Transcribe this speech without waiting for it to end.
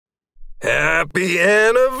Happy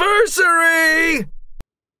anniversary!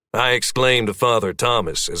 I exclaimed to Father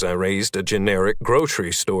Thomas as I raised a generic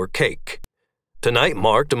grocery store cake. Tonight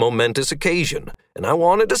marked a momentous occasion, and I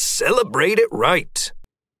wanted to celebrate it right.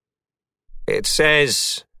 It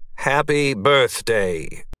says, "Happy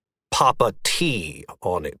Birthday, Papa T"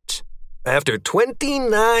 on it. After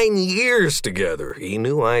 29 years together, he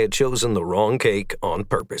knew I had chosen the wrong cake on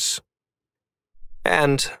purpose.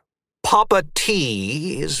 And Papa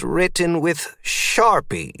T is written with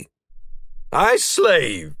Sharpie. I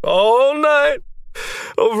slaved all night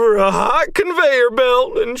over a hot conveyor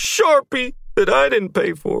belt and Sharpie that I didn't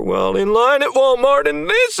pay for while in line at Walmart, and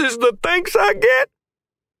this is the thanks I get.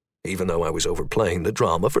 Even though I was overplaying the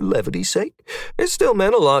drama for levity's sake, it still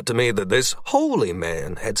meant a lot to me that this holy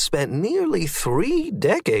man had spent nearly 3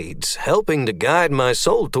 decades helping to guide my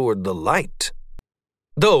soul toward the light.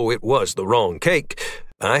 Though it was the wrong cake,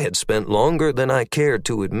 I had spent longer than I cared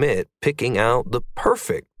to admit picking out the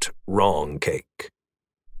perfect wrong cake.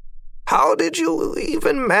 How did you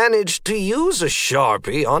even manage to use a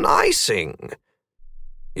Sharpie on icing?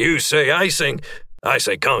 You say icing, I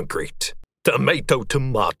say concrete.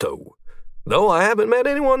 Tomato. Though I haven't met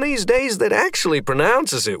anyone these days that actually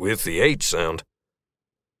pronounces it with the H sound.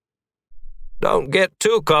 Don't get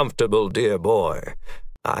too comfortable, dear boy.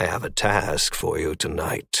 I have a task for you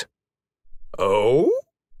tonight. Oh?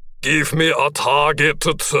 Give me a target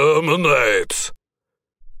to terminate.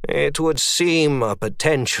 It would seem a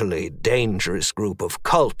potentially dangerous group of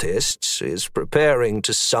cultists is preparing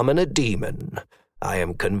to summon a demon. I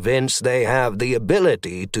am convinced they have the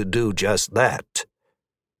ability to do just that.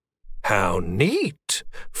 How neat,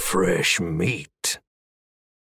 fresh meat.